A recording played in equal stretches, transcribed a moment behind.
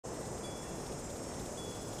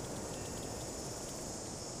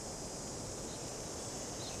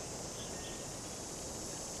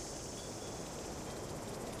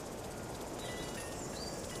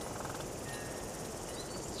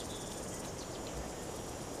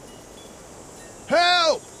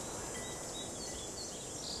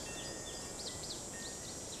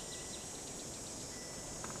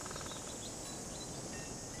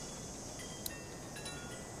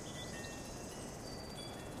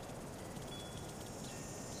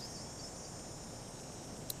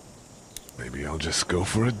Maybe I'll just go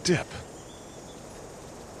for a dip.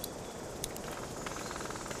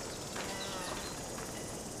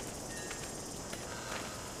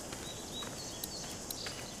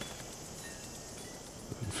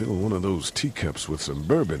 I'd fill one of those teacups with some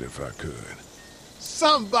bourbon if I could.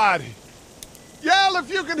 Somebody! Yell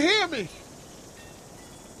if you can hear me!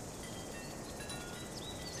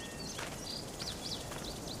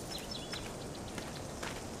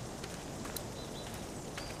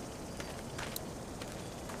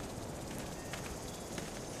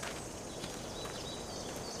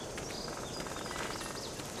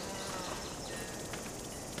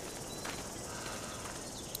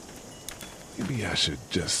 Maybe I should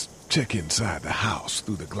just check inside the house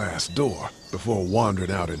through the glass door before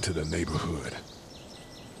wandering out into the neighborhood.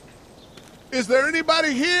 Is there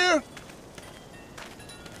anybody here?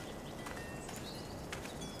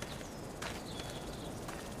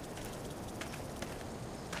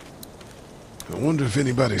 I wonder if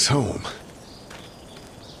anybody's home.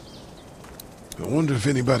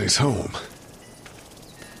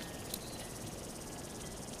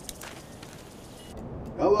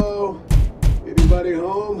 Hello? Anybody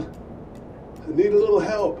home? I need a little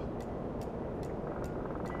help.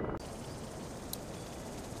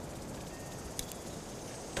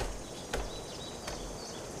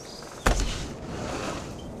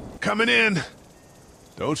 Coming in.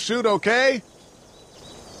 Don't shoot, okay?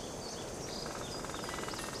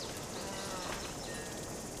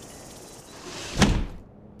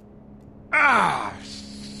 Ah!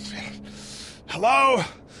 Hello?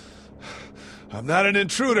 I'm not an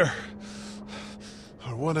intruder.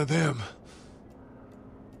 Or one of them.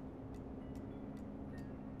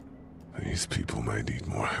 These people might need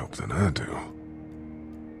more help than I do.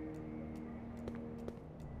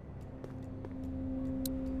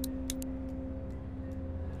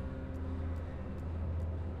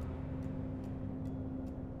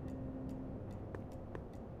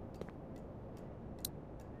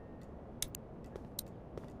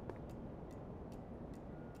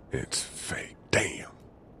 It's fake. Damn.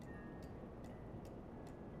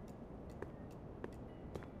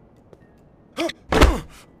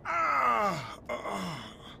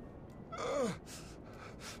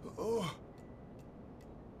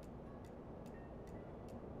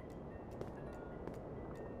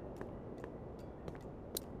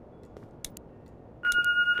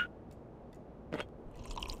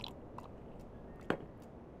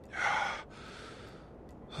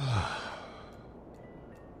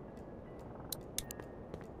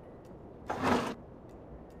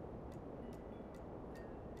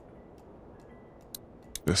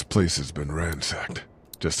 This place has been ransacked.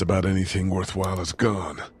 Just about anything worthwhile is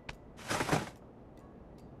gone.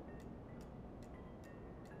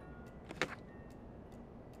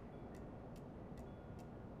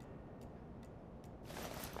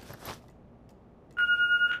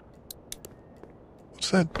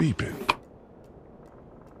 What's that beeping?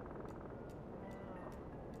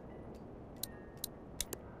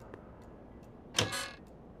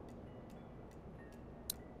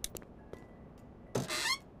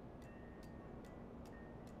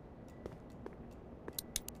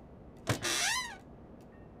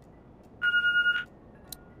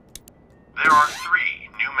 There are 3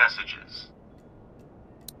 new messages.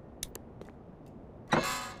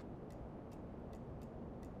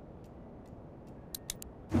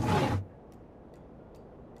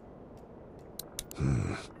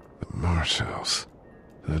 The Marsh House.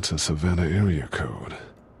 That's a Savannah area code.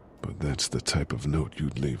 But that's the type of note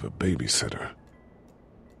you'd leave a babysitter.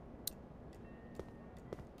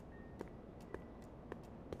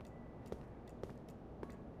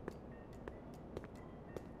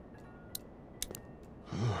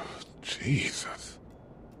 Oh, Jesus.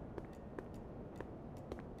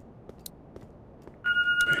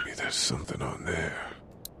 Maybe there's something on there.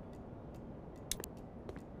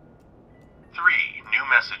 3 new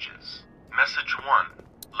messages. Message 1,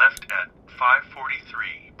 left at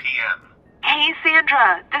 5:43 p.m. Hey,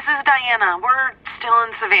 Sandra, this is Diana. We're still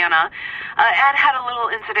in Savannah. Ed had a little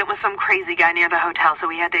incident with some crazy guy near the hotel, so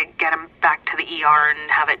we had to get him back to the ER and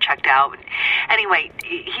have it checked out. Anyway,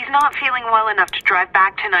 he's not feeling well enough to drive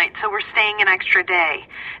back tonight, so we're staying an extra day.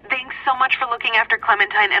 Thanks so much for looking after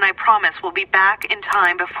Clementine, and I promise we'll be back in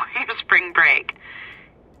time before your spring break.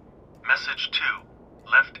 Message 2,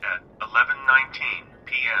 left at 11:19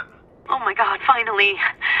 p.m. Oh my God, finally.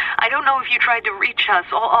 I don't know if you tried to reach us.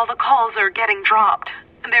 All the calls are getting dropped.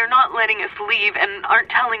 They're not letting us leave and aren't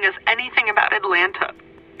telling us anything about Atlanta.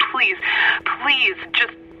 Please,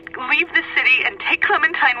 just leave the city and take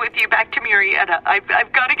Clementine with you back to Murrieta. I've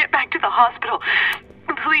got to get back to the hospital.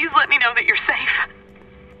 Please let me know that you're safe.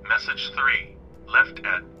 Message 3, left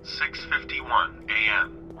at 6:51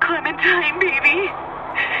 a.m. Clementine, baby.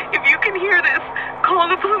 If you can hear this, call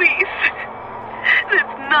the police.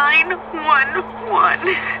 That's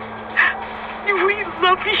 911. We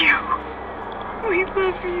love you. We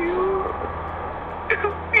love you.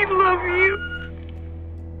 We love you.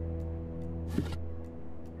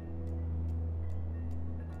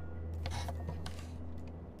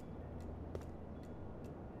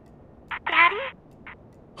 Daddy?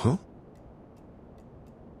 Huh?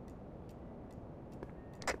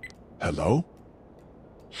 Hello?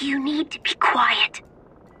 You need to be quiet.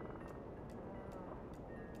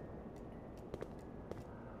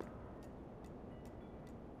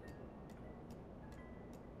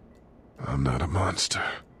 I'm not a monster.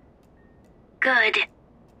 Good.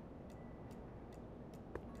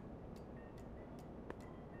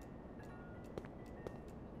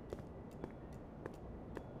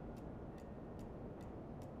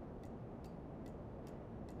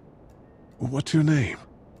 What's your name?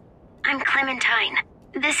 I'm Clementine.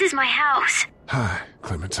 This is my house. Hi,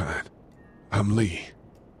 Clementine. I'm Lee.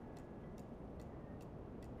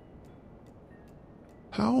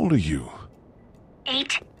 How old are you?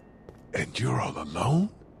 8. And you're all alone?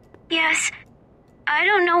 Yes. I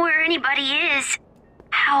don't know where anybody is.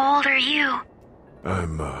 How old are you?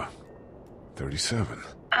 I'm, 37.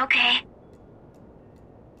 Okay.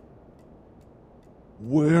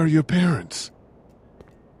 Where are your parents?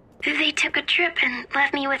 They took a trip and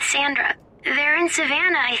left me with Sandra. They're in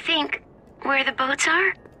Savannah, I think. Where the boats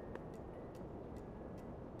are?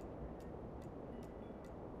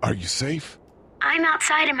 Are you safe? I'm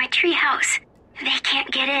outside in my treehouse. They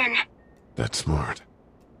can't get in. That's smart.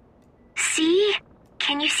 See?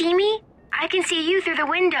 Can you see me? I can see you through the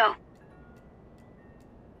window.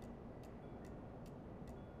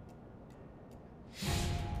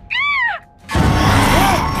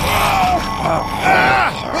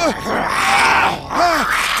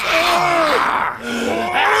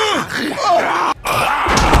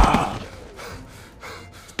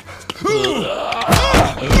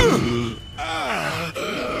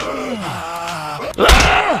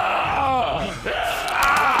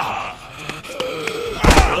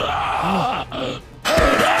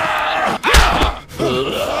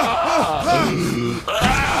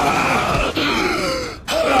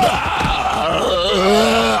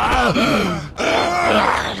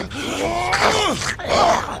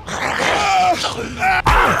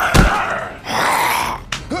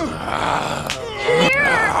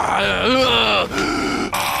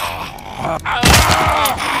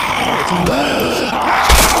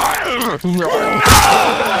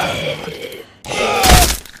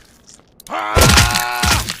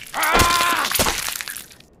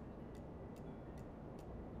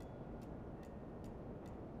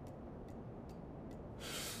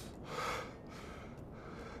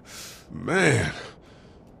 Man.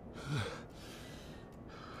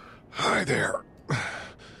 Hi there.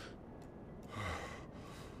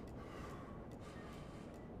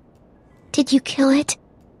 Did you kill it?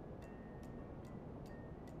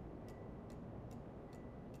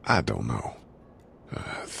 I don't know.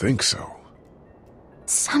 I think so.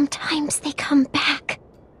 Sometimes they come back.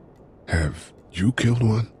 Have you killed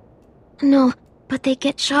one? No, but they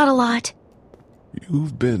get shot a lot.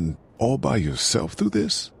 You've been all by yourself through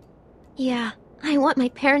this? Yeah, I want my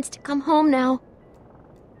parents to come home now.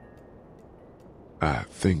 I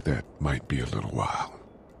think that might be a little while,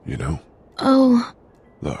 you know? Oh.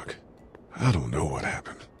 Look, I don't know what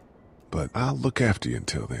happened, but I'll look after you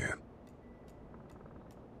until then.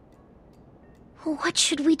 What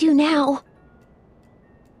should we do now?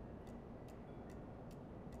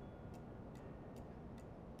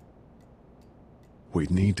 We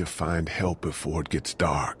need to find help before it gets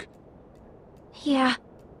dark. Yeah,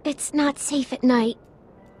 it's not safe at night.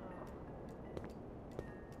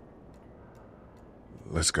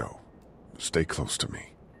 Let's go. Stay close to me.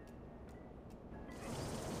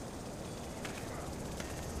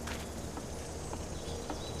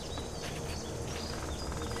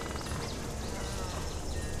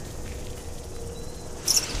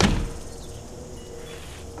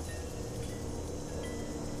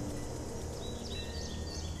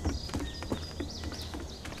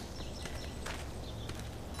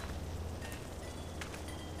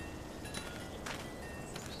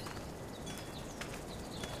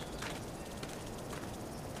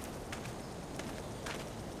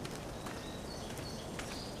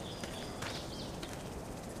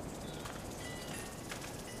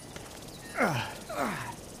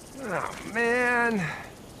 Oh, man.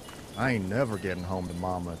 I ain't never getting home to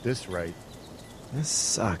Mama at this rate. This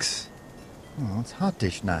sucks. Oh, it's hot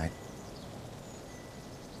dish night.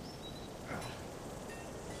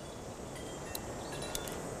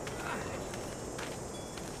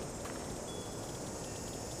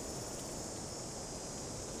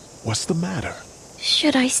 What's the matter?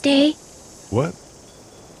 Should I stay? What?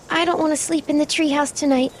 I don't want to sleep in the treehouse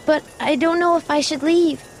tonight, but I don't know if I should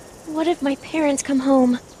leave. What if my parents come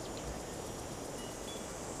home?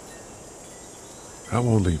 I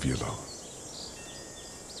won't leave you alone.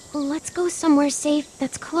 Let's go somewhere safe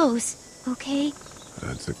that's close, okay?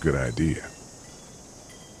 That's a good idea.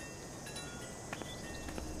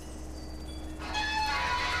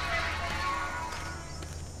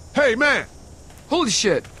 Hey, man! Holy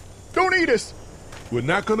shit! Don't eat us! We're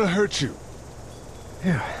not gonna hurt you.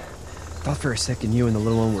 Yeah. Thought for a second you and the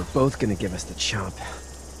little one were both gonna give us the chomp.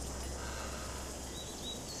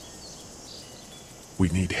 We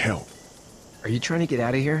need help. Are you trying to get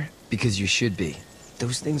out of here? Because you should be.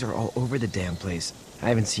 Those things are all over the damn place. I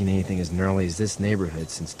haven't seen anything as gnarly as this neighborhood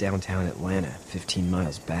since downtown Atlanta, 15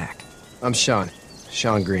 miles back. I'm Sean.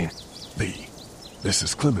 Sean Green. Lee, this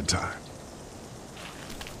is Clementine.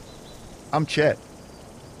 I'm Chet.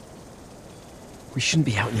 We shouldn't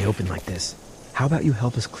be out in the open like this. How about you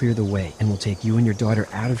help us clear the way, and we'll take you and your daughter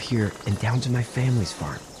out of here and down to my family's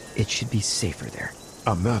farm. It should be safer there.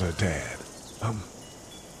 I'm not her dad.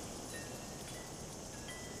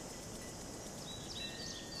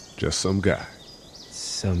 Just some guy.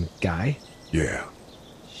 Some guy? Yeah.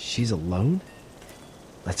 She's alone?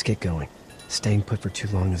 Let's get going. Staying put for too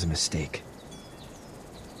long is a mistake.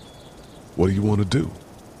 What do you want to do?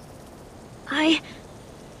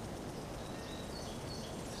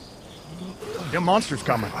 Them monsters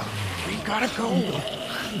coming. We gotta go.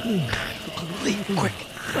 Lee, quick,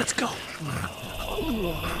 let's go.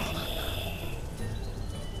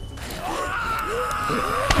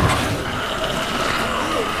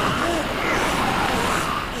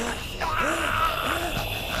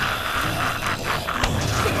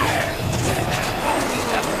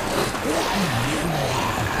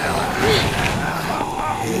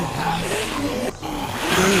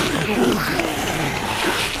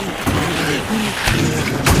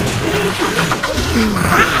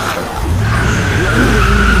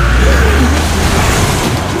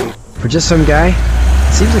 For just some guy,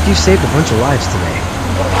 it seems like you saved a bunch of lives today.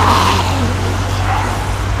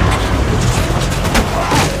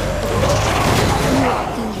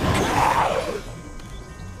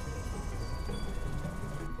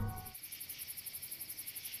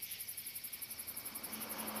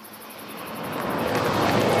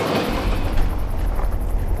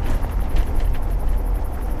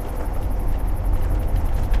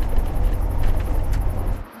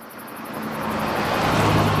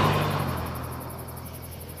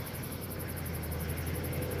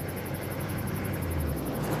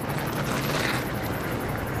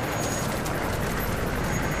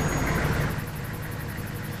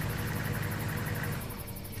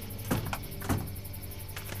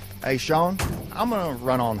 Hey, Sean, I'm gonna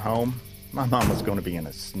run on home. My mama's gonna be in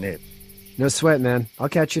a snit. No sweat, man. I'll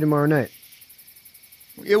catch you tomorrow night.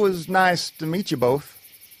 It was nice to meet you both.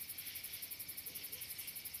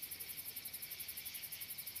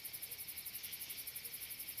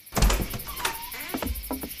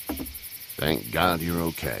 Thank God you're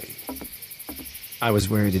okay. I was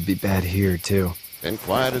worried it'd be bad here, too. Been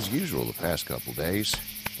quiet as usual the past couple days.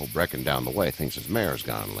 Old Brecken down the way thinks his mare's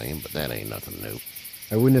gone lame, but that ain't nothing new.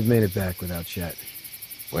 I wouldn't have made it back without Chet.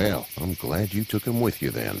 Well, I'm glad you took him with you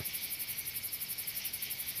then.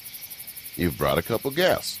 You've brought a couple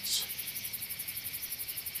guests.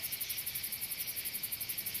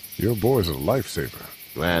 Your boy's a lifesaver.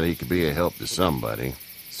 Glad he could be a help to somebody.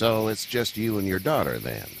 So it's just you and your daughter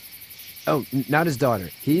then? Oh, not his daughter.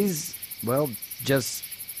 He's, well, just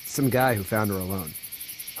some guy who found her alone.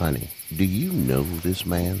 Honey, do you know this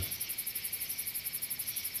man?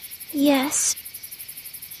 Yes.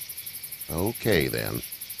 Okay, then.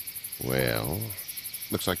 Well,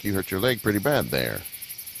 looks like you hurt your leg pretty bad there.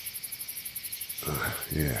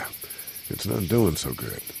 Yeah, it's not doing so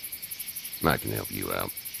good. I can help you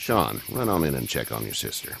out. Sean, run on in and check on your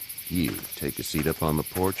sister. You, take a seat up on the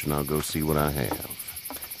porch and I'll go see what I have.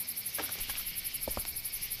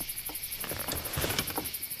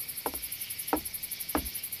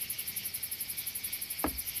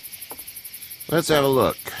 Let's have a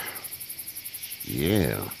look.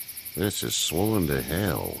 Yeah, this is swollen to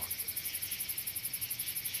hell.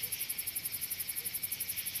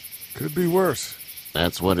 Could be worse.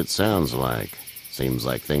 That's what it sounds like. Seems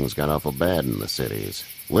like things got awful bad in the cities.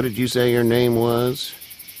 What did you say your name was?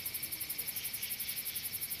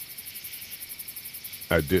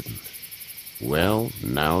 I didn't. Well,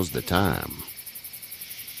 now's the time.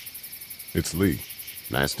 It's Lee.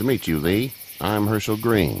 Nice to meet you, Lee. I'm Hershel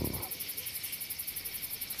Green.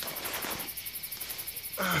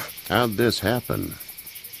 How'd this happen?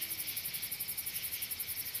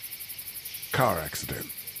 car accident.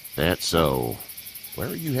 That's so. Where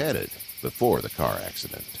are you headed before the car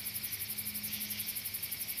accident?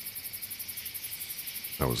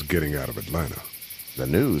 I was getting out of Atlanta. The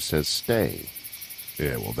news says stay.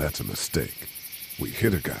 Yeah, well, that's a mistake. We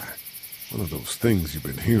hit a guy. One of those things you've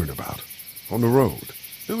been hearing about. On the road.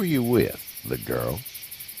 Who are you with? The girl?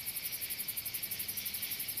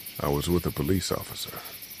 I was with a police officer.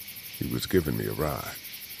 He was giving me a ride.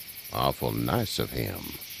 Awful nice of him.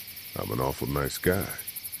 I'm an awful nice guy.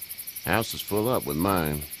 House is full up with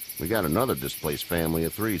mine. We got another displaced family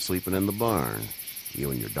of 3 sleeping in the barn. You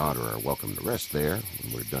and your daughter are welcome to rest there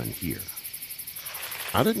when we're done here.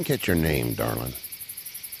 I didn't catch your name, darling.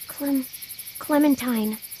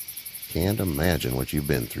 Clementine. Can't imagine what you've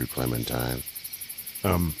been through, Clementine.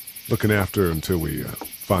 I'm looking after her until we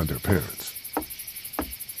find her parents.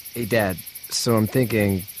 Hey, Dad, so I'm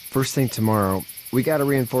thinking, first thing tomorrow, we gotta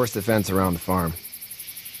reinforce the fence around the farm.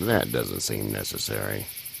 That doesn't seem necessary.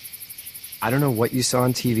 I don't know what you saw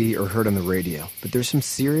on TV or heard on the radio, but there's some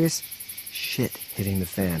serious shit hitting the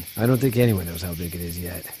fan. I don't think anyone knows how big it is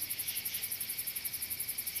yet.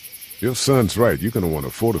 Your son's right. You're gonna want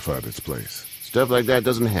to fortify this place. Stuff like that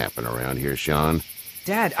doesn't happen around here, Sean.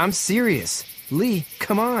 Dad, I'm serious. Lee,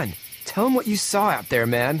 come on. Tell him what you saw out there,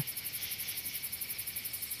 man.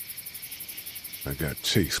 I got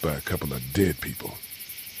chased by a couple of dead people.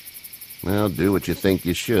 Well, do what you think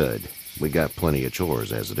you should. We got plenty of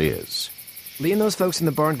chores as it is. Lee and those folks in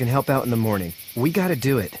the barn can help out in the morning. We gotta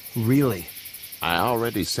do it. Really. I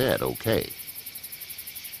already said okay.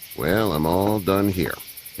 Well, I'm all done here.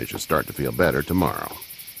 It should start to feel better tomorrow.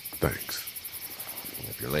 Thanks.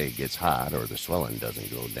 If your leg gets hot or the swelling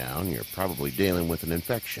doesn't go down, you're probably dealing with an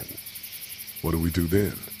infection. What do we do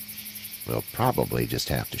then? We'll probably just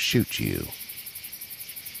have to shoot you.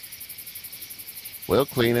 We'll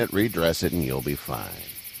clean it, redress it, and you'll be fine.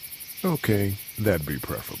 Okay, that'd be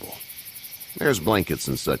preferable. There's blankets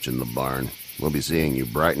and such in the barn. We'll be seeing you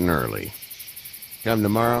bright and early. Come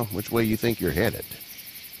tomorrow, which way you think you're headed?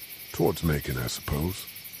 Towards Macon, I suppose.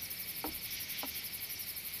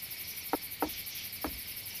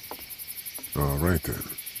 All right, then.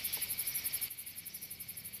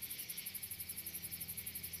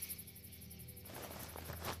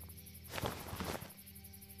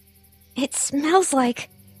 It smells like...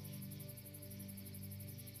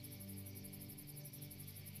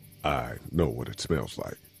 I know what it smells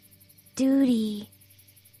like. duty.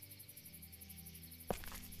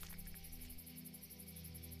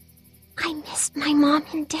 I missed my mom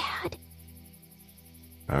and dad.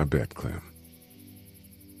 I bet, Clem.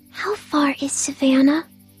 How far is Savannah?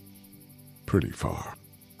 Pretty far.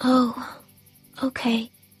 Oh,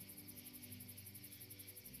 okay.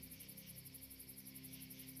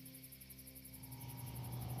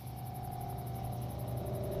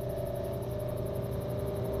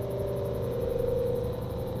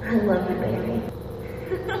 I love you, baby.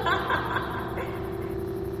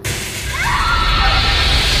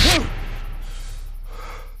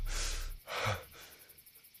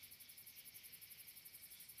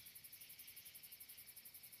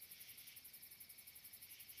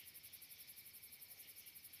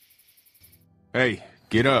 Hey,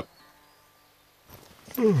 get up.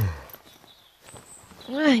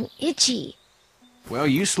 I'm itchy. Well,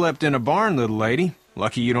 you slept in a barn, little lady.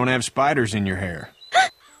 Lucky you don't have spiders in your hair.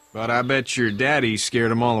 But I bet your daddy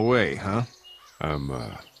scared them all away, huh? I'm,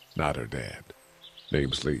 not her dad.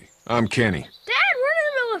 Name's Lee. I'm Kenny. Dad, we're in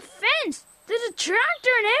the middle of a fence. There's a tractor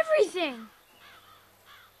and everything.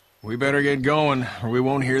 We better get going, or we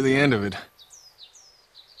won't hear the end of it.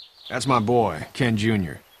 That's my boy, Ken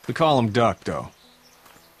Jr. We call him Duck, though.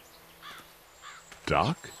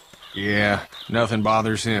 Doc? Yeah, nothing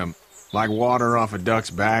bothers him. Like water off a duck's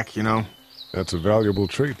back, you know? That's a valuable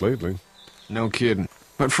trait lately. No kidding.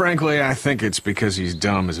 But frankly, I think it's because he's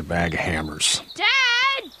dumb as a bag of hammers.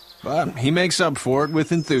 Dad! But he makes up for it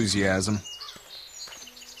with enthusiasm.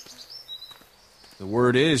 The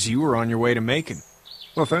word is you were on your way to Macon.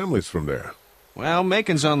 My family's from there. Well,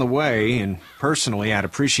 Macon's on the way, and personally, I'd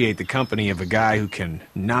appreciate the company of a guy who can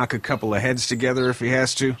knock a couple of heads together if he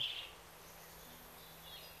has to.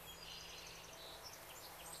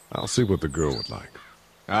 I'll see what the girl would like.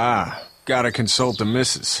 Ah, gotta consult the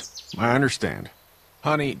missus. I understand.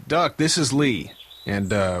 Honey, Duck, this is Lee. And,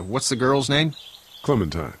 what's the girl's name?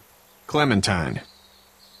 Clementine. Clementine.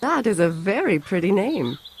 That is a very pretty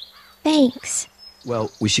name. Thanks. Well,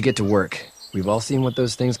 we should get to work. We've all seen what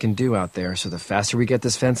those things can do out there, so the faster we get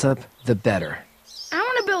this fence up, the better. I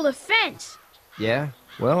want to build a fence. Yeah?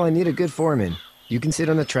 Well, I need a good foreman. You can sit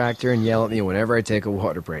on the tractor and yell at me whenever I take a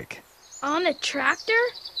water break. On the tractor?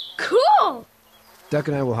 Cool! Duck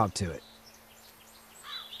and I will hop to it.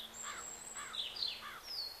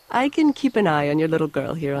 I can keep an eye on your little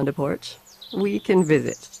girl here on the porch. We can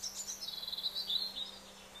visit.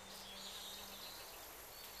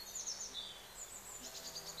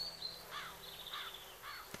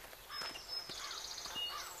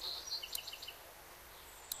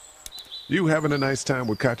 You having a nice time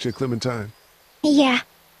with Katya, Clementine? Yeah.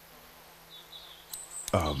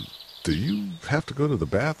 Do you have to go to the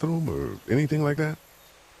bathroom or anything like that?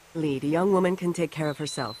 Lead, a young woman can take care of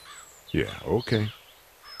herself. Yeah, okay.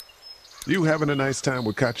 You having a nice time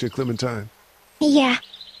with Katya, Clementine? Yeah.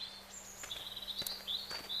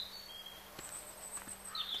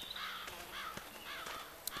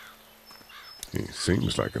 He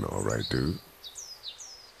seems like an alright dude.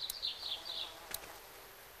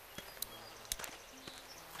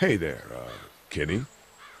 Hey there, Kenny.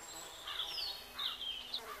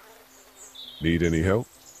 Need any help?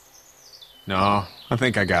 No, I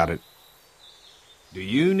think I got it. Do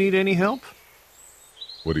you need any help?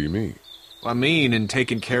 What do you mean? I mean, in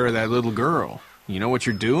taking care of that little girl. You know what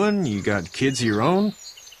you're doing? You got kids of your own?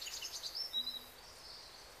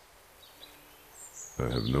 I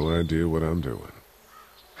have no idea what I'm doing.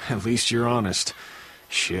 At least you're honest.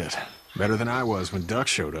 Shit. Better than I was when Duck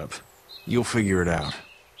showed up. You'll figure it out.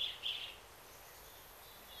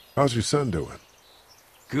 How's your son doing?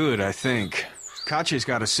 Good, I think. Katya's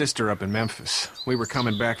got a sister up in Memphis. We were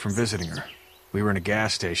coming back from visiting her. We were in a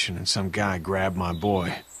gas station and some guy grabbed my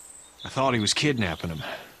boy. I thought he was kidnapping him.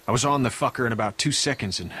 I was on the fucker in about 2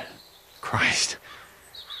 seconds and... Christ.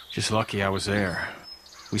 Just lucky I was there.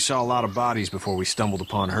 We saw a lot of bodies before we stumbled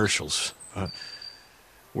upon Hershel's. But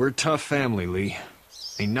we're a tough family, Lee.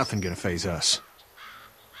 Ain't nothing gonna faze us.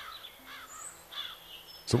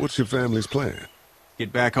 So what's your family's plan?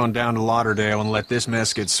 Get back on down to Lauderdale and let this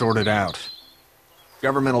mess get sorted out.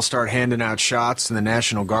 Government will start handing out shots and the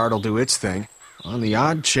National Guard will do its thing. On the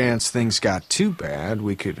odd chance things got too bad,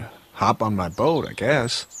 we could hop on my boat, I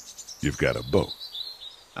guess. You've got a boat.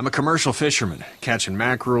 I'm a commercial fisherman, catching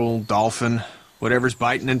mackerel, dolphin, whatever's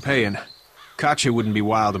biting and paying. Katya wouldn't be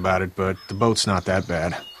wild about it, but the boat's not that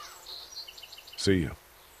bad. See you.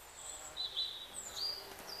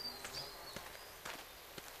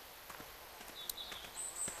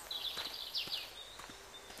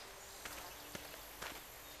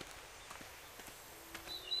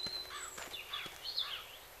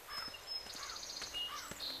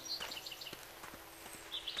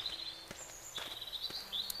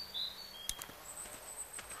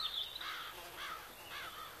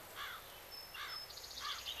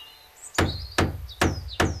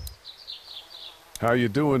 How you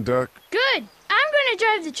doing, Duck? Good. I'm gonna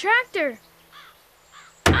drive the tractor.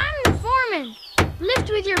 I'm the foreman.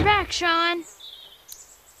 Lift with your back, Sean.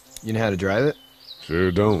 You know how to drive it?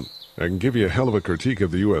 Sure don't. I can give you a hell of a critique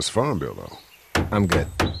of the U.S. Farm Bill, though. I'm good.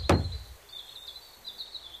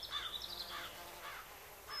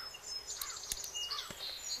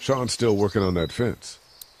 Sean's still working on that fence.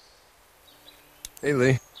 Hey,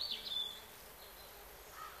 Lee.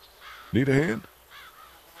 Need a hand?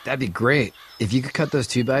 That'd be great. If you could cut those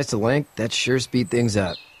 2x to length, that'd sure speed things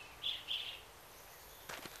up.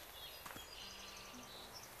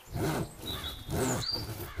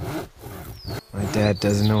 My dad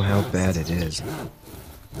doesn't know how bad it is.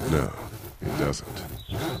 No, he doesn't.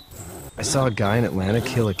 I saw a guy in Atlanta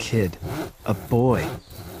kill a kid. A boy.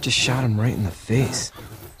 Just shot him right in the face.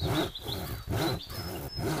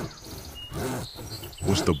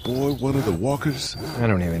 Was the boy one of the walkers? I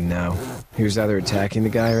don't even know. He was either attacking the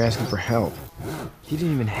guy or asking for help. He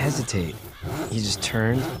didn't even hesitate. He just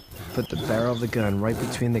turned, put the barrel of the gun right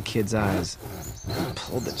between the kid's eyes, and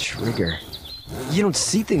pulled the trigger. You don't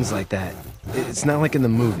see things like that. It's not like in the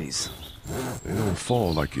movies. They don't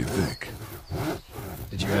fall like you think.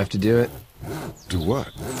 Did you have to do it? Do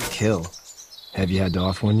what? Kill. Have you had to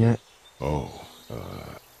off one yet? Oh,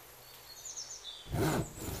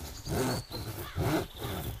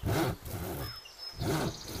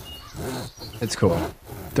 It's cool.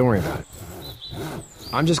 Don't worry about it.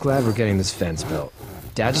 I'm just glad we're getting this fence built.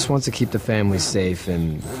 Dad just wants to keep the family safe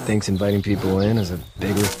and thinks inviting people in is a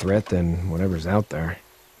bigger threat than whatever's out there.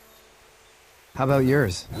 How about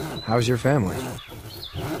yours? How's your family?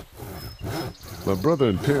 my brother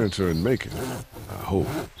and parents are in Macon. I hope.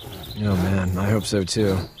 Oh man, I hope so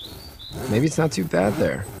too. Maybe it's not too bad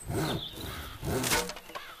there.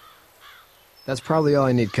 That's probably all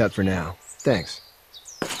I need cut for now. Thanks.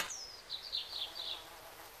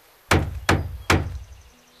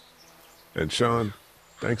 And Sean,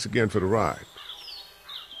 thanks again for the ride.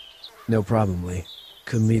 No problem, Lee.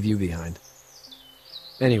 Couldn't leave you behind.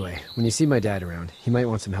 Anyway, when you see my dad around, he might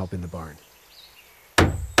want some help in the barn.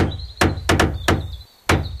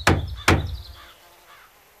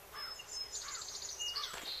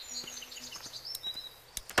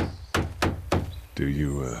 Do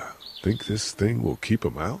you, think this thing will keep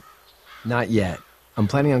them out? Not yet. I'm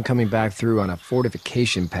planning on coming back through on a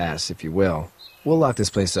fortification pass, if you will. We'll lock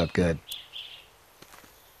this place up good.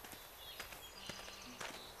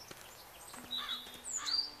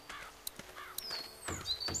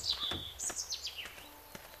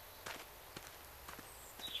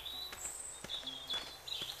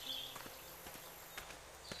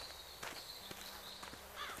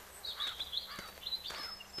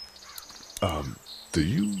 Do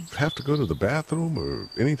you have to go to the bathroom or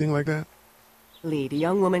anything like that? Lead, a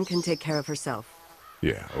young woman can take care of herself.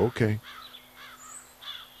 Yeah, okay.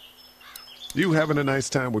 You having a nice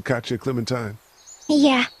time with Katya, Clementine?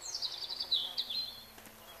 Yeah.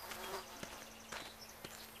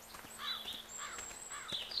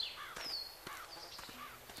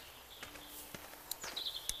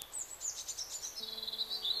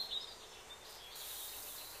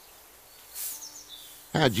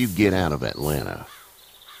 How'd you get out of Atlanta?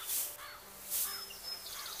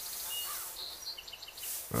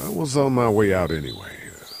 I was on my way out anyway.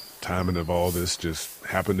 Timing of all this just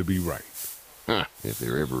happened to be right. Huh, if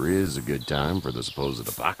there ever is a good time for the supposed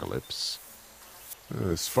apocalypse.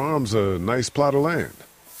 This farm's a nice plot of land.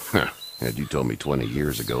 Huh, had you told me 20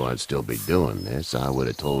 years ago I'd still be doing this, I would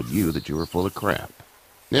have told you that you were full of crap.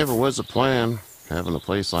 Never was a plan, having a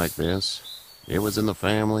place like this. It was in the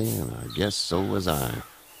family, and I guess so was I.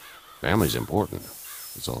 Family's important.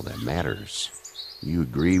 It's all that matters. You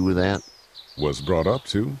agree with that? Was brought up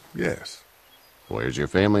to, yes. Where's your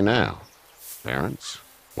family now? Parents?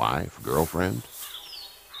 Wife? Girlfriend?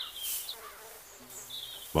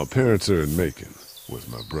 My parents are in Macon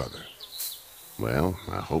with my brother. Well,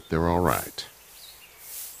 I hope they're all right.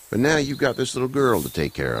 But now you've got this little girl to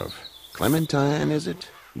take care of. Clementine, is it?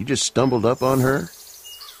 You just stumbled up on her?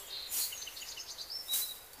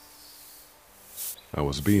 I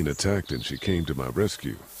was being attacked and she came to my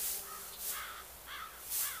rescue.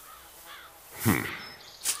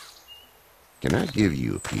 Can I give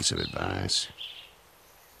you a piece of advice?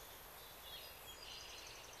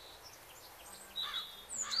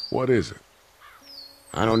 What is it?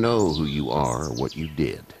 I don't know who you are or what you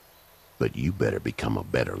did, but you better become a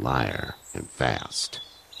better liar, and fast.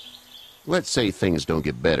 Let's say things don't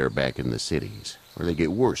get better back in the cities, or they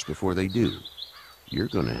get worse before they do. You're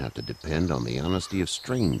gonna have to depend on the honesty of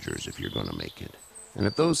strangers if you're gonna make it. And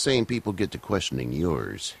if those same people get to questioning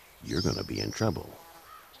yours, you're gonna be in trouble.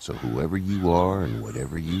 So whoever you are and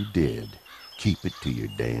whatever you did, keep it to your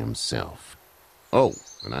damn self. Oh,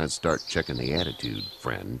 and I'd start checking the attitude,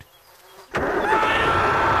 friend. Go!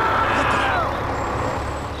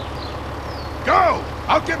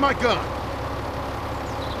 I'll get my gun!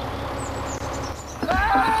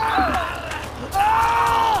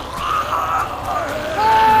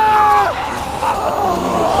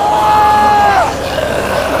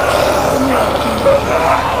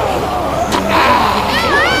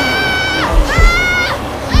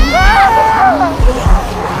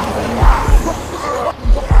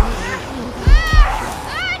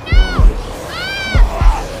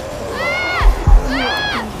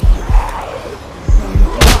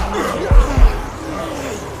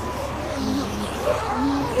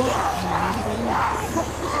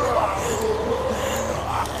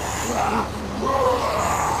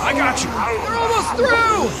 I got you! We're almost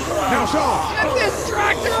through! Now, Sean! Get this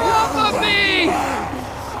tractor off of me!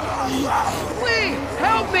 Please,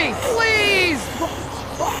 help me, please!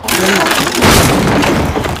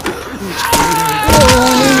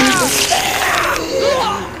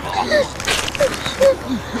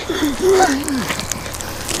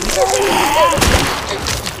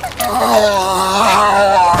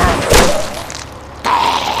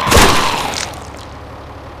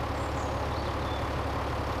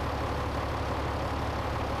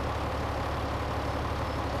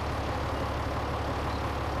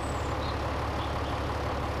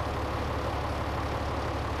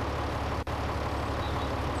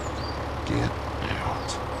 Get out.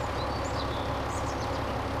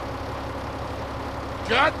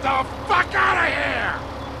 Get the fuck out of here!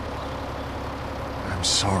 I'm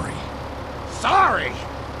sorry. Sorry?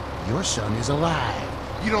 Your son is alive.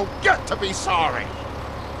 You don't get to be sorry!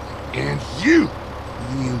 And you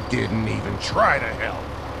didn't even try to help.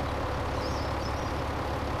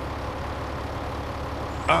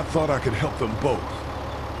 I thought I could help them both.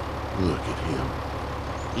 Look at him.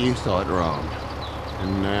 You thought wrong.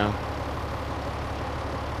 And now?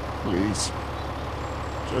 Please,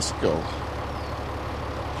 just go.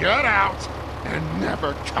 Get out and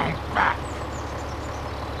never come back.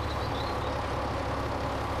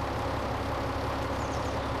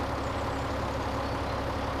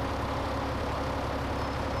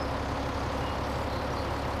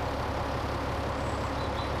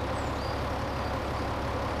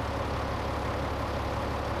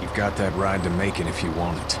 You've got that ride to make it if you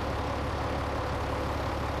want it.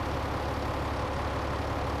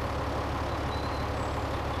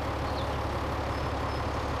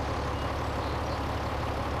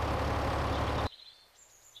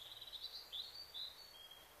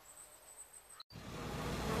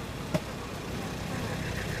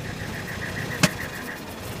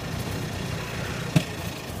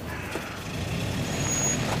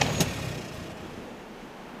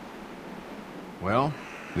 Well,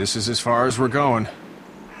 this is as far as we're going.